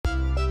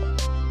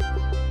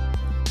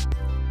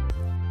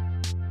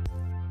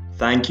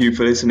Thank you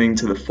for listening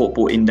to the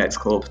Football Index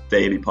Club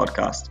Daily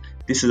Podcast.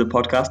 This is a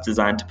podcast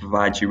designed to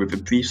provide you with a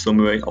brief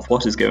summary of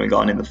what is going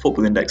on in the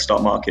Football Index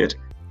stock market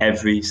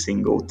every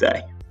single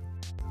day.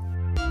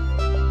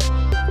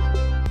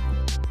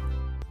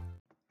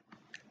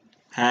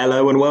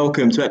 Hello and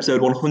welcome to episode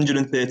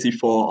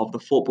 134 of the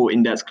Football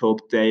Index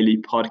Club Daily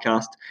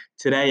Podcast.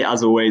 Today,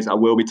 as always, I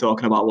will be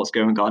talking about what's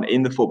going on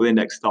in the Football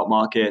Index stock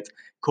market,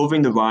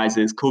 covering the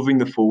rises, covering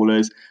the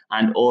fallers,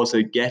 and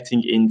also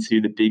getting into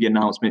the big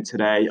announcement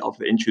today of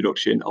the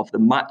introduction of the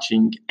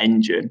matching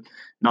engine.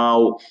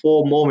 Now,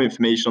 for more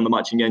information on the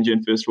matching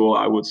engine, first of all,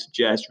 I would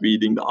suggest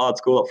reading the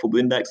article at Football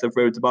Index I've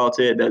wrote about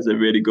it. There's a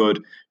really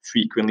good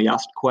frequently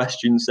asked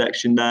questions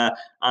section there.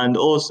 And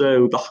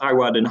also the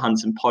Highward and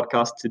Hansen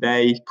podcast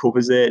today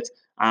covers it.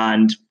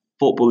 And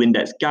Football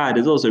Index Guide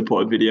has also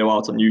put a video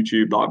out on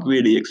YouTube that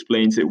really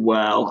explains it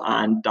well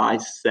and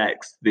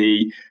dissects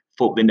the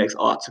Football Index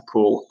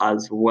article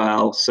as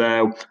well.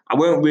 So I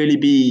won't really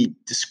be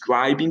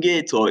describing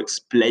it or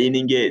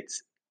explaining it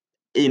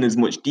in as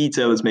much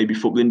detail as maybe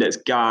Football Index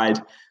Guide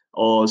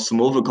or some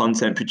other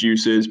content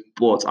producers,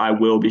 but I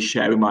will be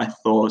sharing my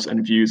thoughts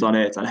and views on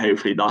it, and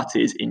hopefully that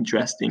is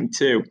interesting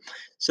too.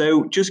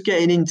 So just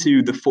getting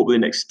into the Football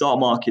Index stock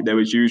market though,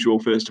 as usual,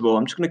 first of all,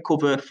 I'm just going to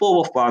cover 4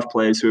 or 5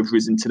 players who have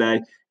risen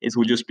today. It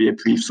will just be a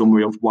brief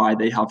summary of why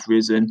they have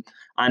risen.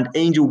 And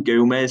Angel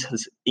Gomez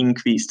has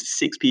increased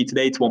 6p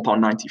today to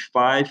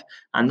 £1.95,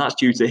 and that's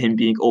due to him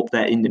being up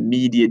there in the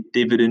media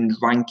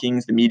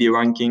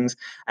rankings.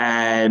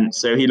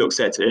 So he looks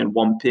set to earn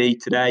 1p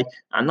today,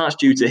 and that's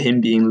due to him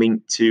being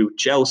linked to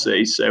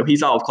Chelsea. So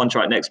he's out of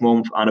contract next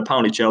month, and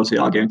apparently Chelsea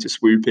are going to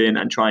swoop in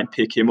and try and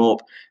pick him up.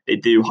 They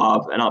do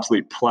have an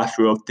absolute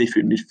plethora of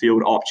different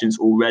midfield options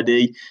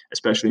already,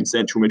 especially in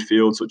central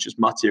midfield, such as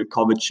Mateo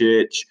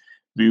Kovacic,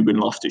 Ruben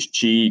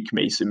Loftus-Cheek,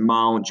 Mason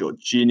Mount,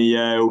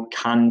 Jorginho,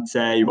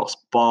 Kante, Ross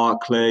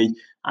Barkley,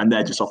 and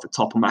they're just off the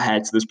top of my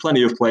head. So there's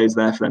plenty of players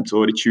there for them to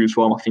already choose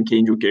from. I think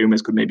Angel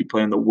Gomez could maybe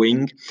play on the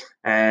wing,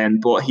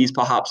 but he's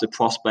perhaps a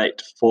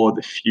prospect for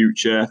the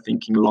future,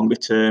 thinking longer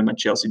term, and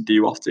Chelsea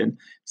do often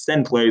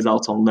send players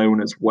out on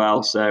loan as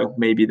well. So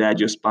maybe they're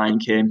just buying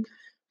him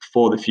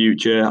for the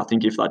future. I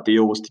think if that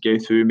deal was to go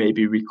through,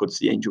 maybe we could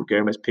see Angel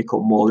Gomez pick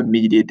up more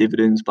media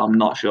dividends, but I'm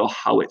not sure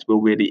how it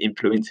will really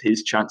influence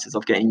his chances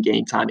of getting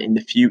game time in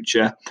the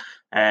future.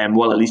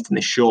 Well, at least in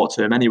the short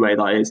term anyway,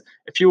 that is.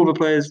 A few other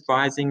players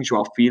rising.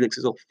 Joao Felix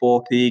is up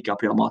 4p,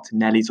 Gabriel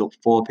Martinelli's up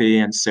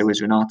 4p, and so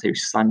is Renato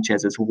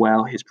Sanchez as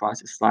well. His price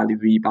has slightly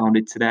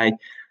rebounded today.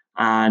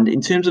 And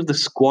in terms of the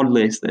squad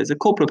list, there's a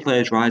couple of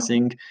players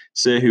rising.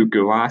 Serhou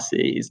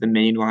Guirassy is the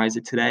main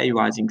riser today,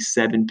 rising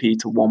 7p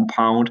to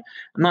 £1.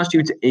 And that's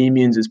due to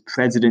Amiens'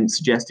 president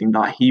suggesting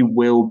that he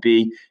will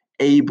be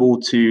able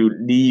to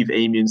leave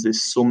Amiens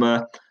this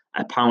summer.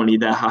 Apparently,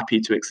 they're happy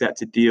to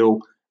accept a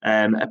deal,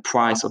 a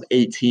price of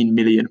 £18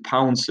 million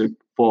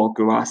for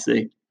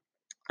Guirassy.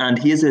 And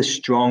he is a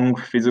strong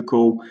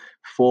physical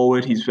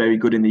forward. He's very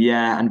good in the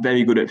air and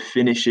very good at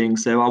finishing.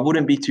 So I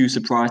wouldn't be too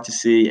surprised to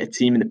see a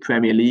team in the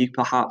Premier League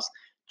perhaps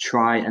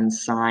try and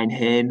sign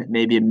him,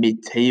 maybe a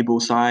mid-table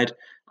side.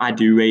 I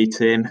do rate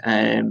him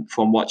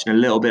from watching a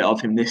little bit of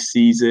him this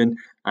season,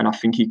 and I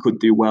think he could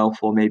do well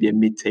for maybe a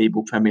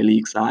mid-table Premier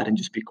League side and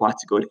just be quite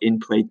a good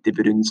in-play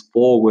dividends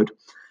forward.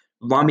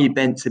 Rami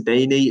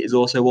Bensebaini is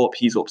also up.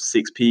 He's up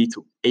 6p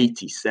to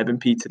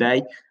 87p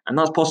today. And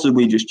that's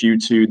possibly just due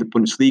to the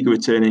Bundesliga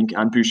returning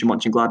and Borussia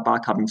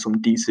Mönchengladbach having some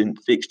decent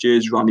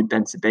fixtures. Rami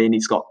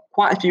Bensebaini's got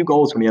quite a few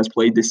goals when he has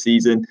played this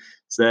season.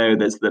 So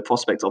there's the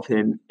prospect of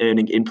him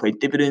earning in-play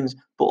dividends,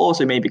 but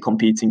also maybe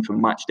competing for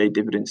matchday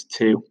dividends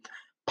too.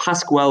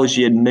 Pasquale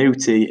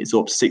Gianotti is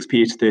up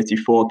 6p to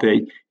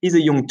 34p. He's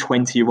a young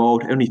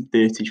 20-year-old, only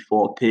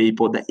 34p,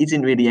 but there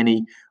isn't really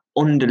any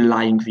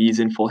underlying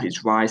reason for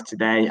his rise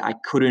today. I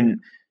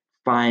couldn't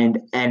find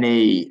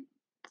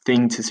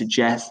anything to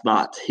suggest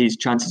that his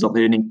chances of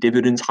earning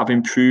dividends have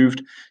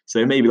improved.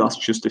 So maybe that's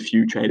just a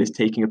few traders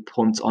taking a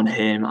punt on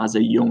him as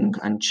a young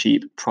and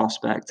cheap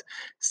prospect.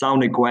 Saul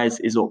Niguez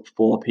is up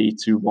 4p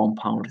to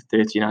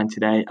 £1.39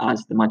 today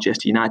as the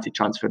Manchester United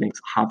transfer links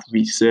have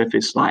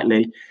resurfaced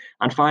slightly.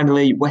 And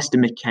finally,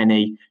 Weston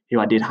McKennie, who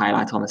I did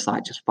highlight on the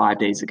site just 5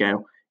 days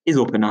ago, is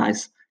up a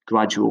nice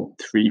gradual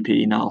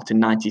 3p now to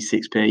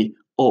 96p,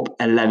 up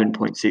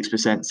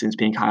 11.6% since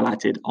being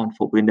highlighted on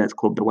Football Index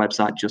Club, the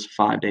website, just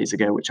 5 days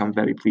ago, which I'm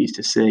very pleased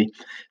to see.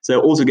 So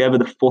altogether,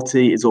 the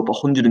footy is up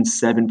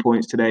 107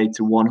 points today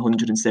to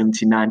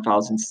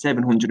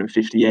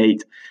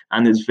 179,758,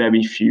 and there's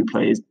very few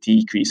players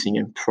decreasing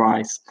in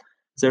price.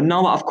 So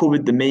now that I've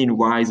covered the main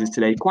rises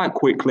today quite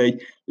quickly,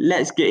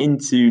 let's get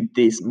into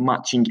this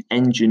matching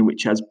engine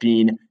which has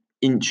been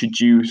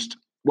introduced.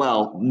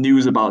 Well,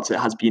 news about it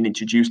has been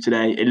introduced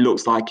today. It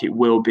looks like it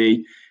will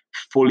be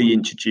fully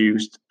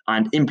introduced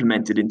and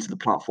implemented into the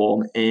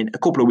platform in a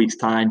couple of weeks'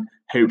 time,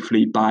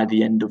 hopefully by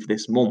the end of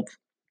this month.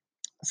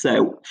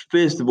 So,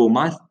 first of all,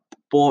 my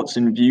thoughts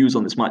and views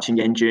on this matching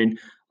engine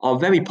are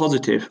very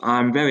positive.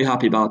 I'm very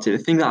happy about it.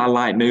 The thing that I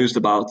like most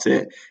about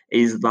it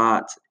is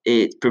that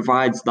it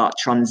provides that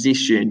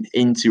transition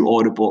into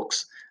order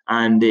books,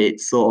 and it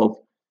sort of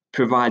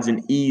provides a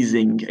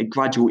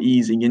gradual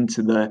easing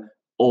into the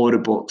order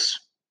books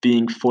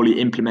being fully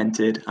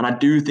implemented. And I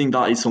do think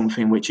that is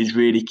something which is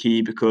really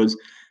key, because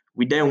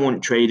we don't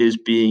want traders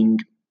being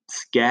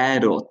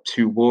scared or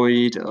too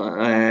worried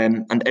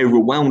and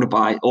overwhelmed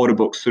by order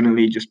books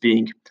suddenly just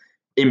being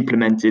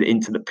implemented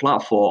into the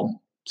platform.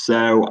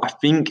 So I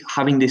think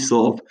having this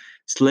sort of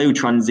slow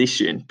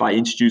transition by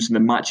introducing the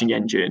matching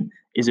engine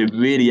is a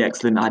really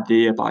excellent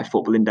idea by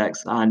Football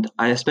Index. And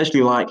I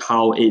especially like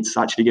how it's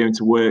actually going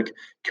to work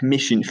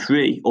commission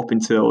free up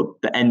until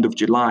the end of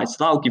July. So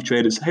that'll give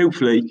traders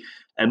hopefully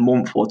a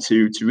month or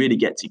two to really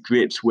get to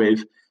grips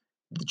with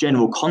the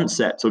general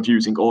concept of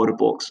using order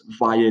books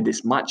via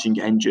this matching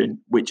engine,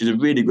 which is a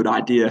really good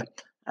idea.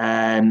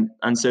 And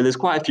so there's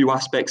quite a few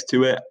aspects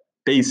to it.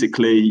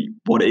 Basically,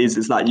 what it is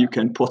that you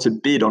can put a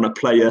bid on a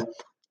player,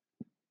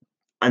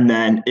 and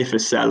then if a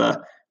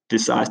seller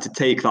decides to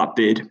take that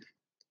bid,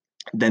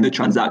 then the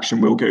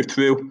transaction will go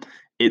through.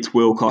 It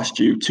will cost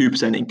you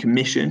 2% in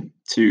commission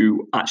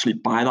to actually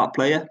buy that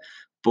player,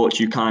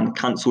 but you can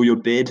cancel your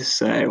bid.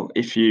 So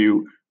if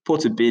you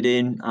put a bid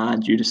in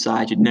and you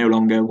decide you no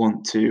longer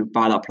want to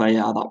buy that player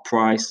at that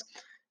price,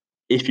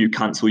 if you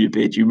cancel your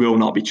bid, you will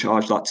not be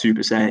charged that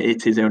 2%.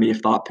 It is only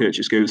if that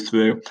purchase goes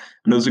through. And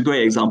there was a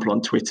great example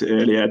on Twitter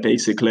earlier,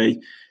 basically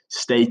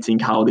stating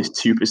how this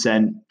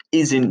 2%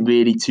 isn't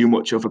really too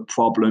much of a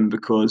problem,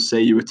 because say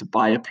you were to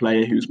buy a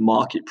player whose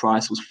market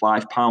price was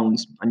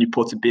 £5 and you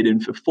put a bid in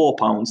for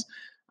 £4,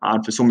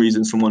 and for some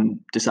reason someone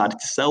decided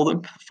to sell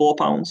them for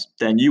 £4,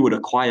 then you would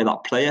acquire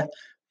that player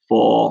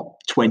for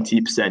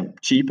 20%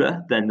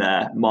 cheaper than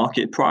their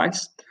market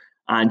price,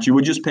 and you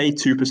would just pay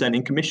 2%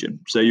 in commission.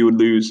 So you would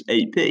lose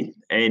 8p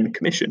in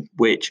commission,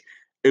 which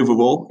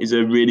overall is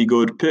a really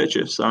good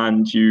purchase,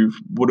 and you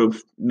would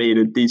have made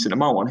a decent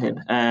amount on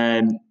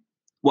him.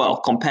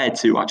 Well, compared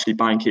to actually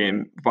buying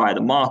him via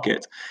the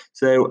market.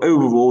 So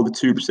overall, the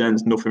 2%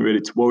 is nothing really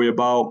to worry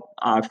about.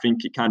 I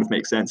think it kind of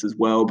makes sense as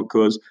well,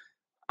 because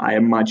I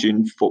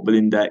imagine Football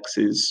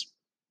Index's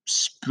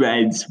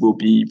spreads will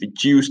be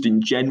reduced in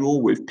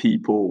general, with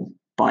people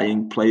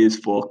buying players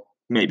for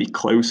maybe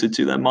closer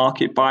to their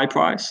market buy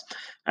price.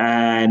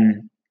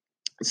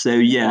 So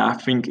yeah, I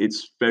think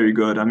it's very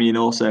good. I mean,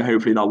 also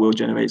hopefully that will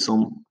generate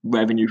some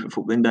revenue for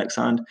Football Index,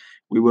 and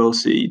we will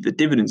see the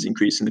dividends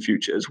increase in the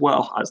future as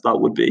well, as that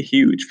would be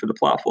huge for the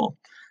platform.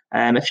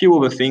 A few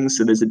other things.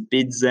 So there's a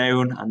bid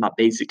zone, and that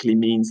basically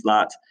means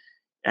that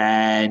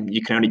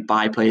you can only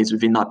buy players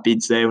within that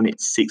bid zone.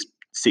 It's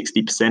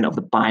 60% of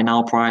the buy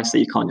now price, so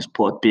you can't just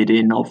put a bid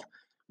in of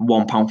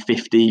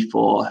 £1.50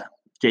 for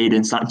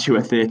Jadon Sancho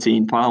at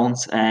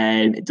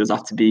 £13. It does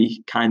have to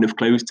be kind of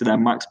close to their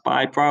max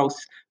buy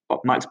price.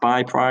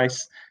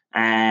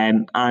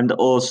 And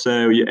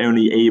also you're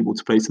only able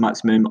to place a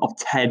maximum of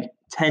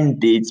 10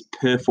 bids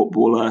per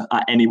footballer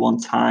at any one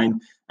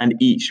time, and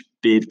each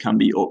bid can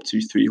be up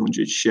to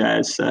 300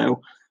 shares.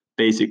 So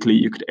basically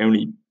you could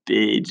only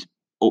bid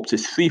up to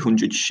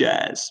 300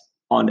 shares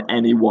on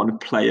any one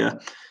player.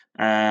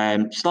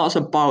 So that's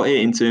about it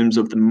in terms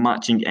of the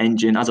matching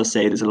engine. As I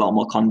say, there's a lot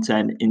more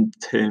content in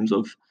terms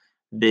of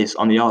this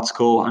on the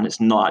article, and it's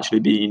not actually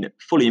been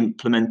fully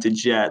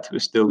implemented yet. We're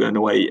still going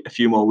to wait a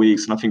few more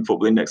weeks, and I think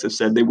Football Index have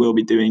said they will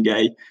be doing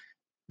a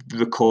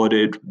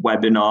recorded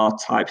webinar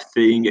type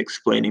thing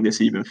explaining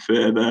this even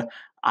further.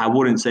 I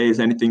wouldn't say there's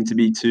anything to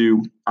be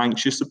too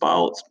anxious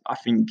about. I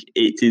think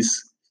it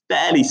is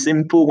fairly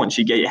simple once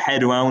you get your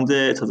head around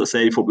it. As I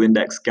say, Football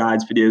Index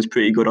guides video is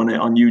pretty good on it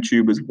on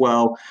YouTube as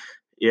well.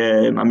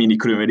 Yeah, I mean, he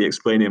couldn't really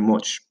explain it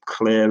much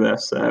clearer.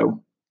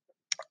 So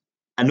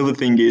another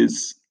thing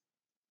is,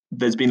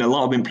 there's been a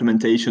lot of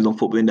implementations on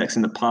Football Index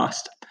in the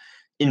past.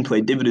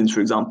 In-play dividends, for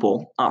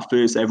example, at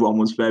first everyone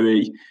was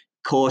very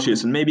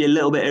cautious and maybe a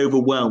little bit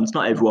overwhelmed.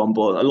 Not everyone,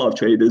 but a lot of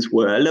traders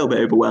were a little bit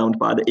overwhelmed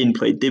by the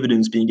in-play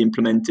dividends being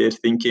implemented,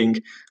 thinking,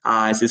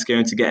 is this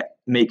going to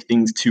make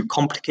things too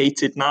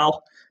complicated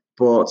now?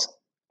 But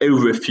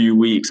after a few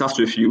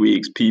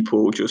weeks,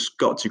 people just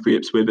got to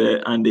grips with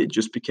it, and it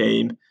just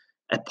became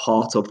a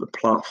part of the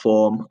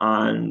platform.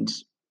 And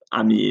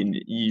I mean,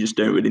 you just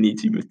don't really need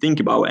to even think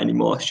about it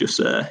anymore. It's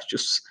just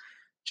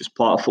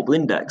part of Football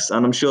Index.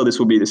 And I'm sure this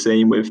will be the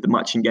same with the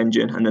matching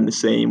engine, and then the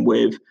same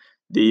with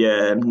the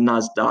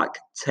NASDAQ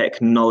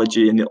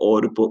technology and the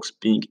order books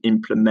being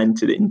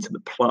implemented into the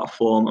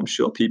platform. I'm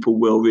sure people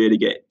will really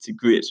get to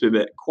grips with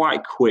it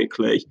quite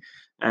quickly.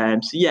 So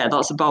yeah,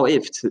 that's about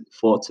it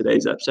for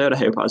today's episode. I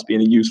hope it has been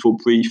a useful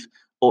brief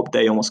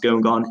update on what's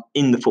going on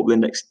in the Football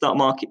Index stock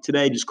market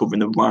today, just covering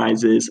the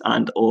rises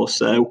and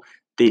also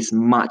this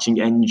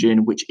matching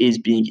engine which is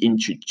being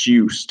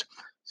introduced.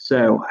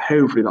 So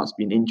hopefully that's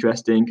been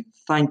interesting.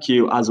 Thank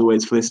you as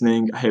always for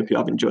listening. I hope you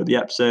have enjoyed the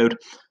episode,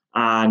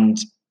 and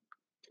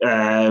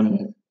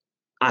I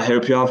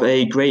hope you have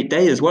a great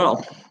day as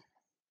well.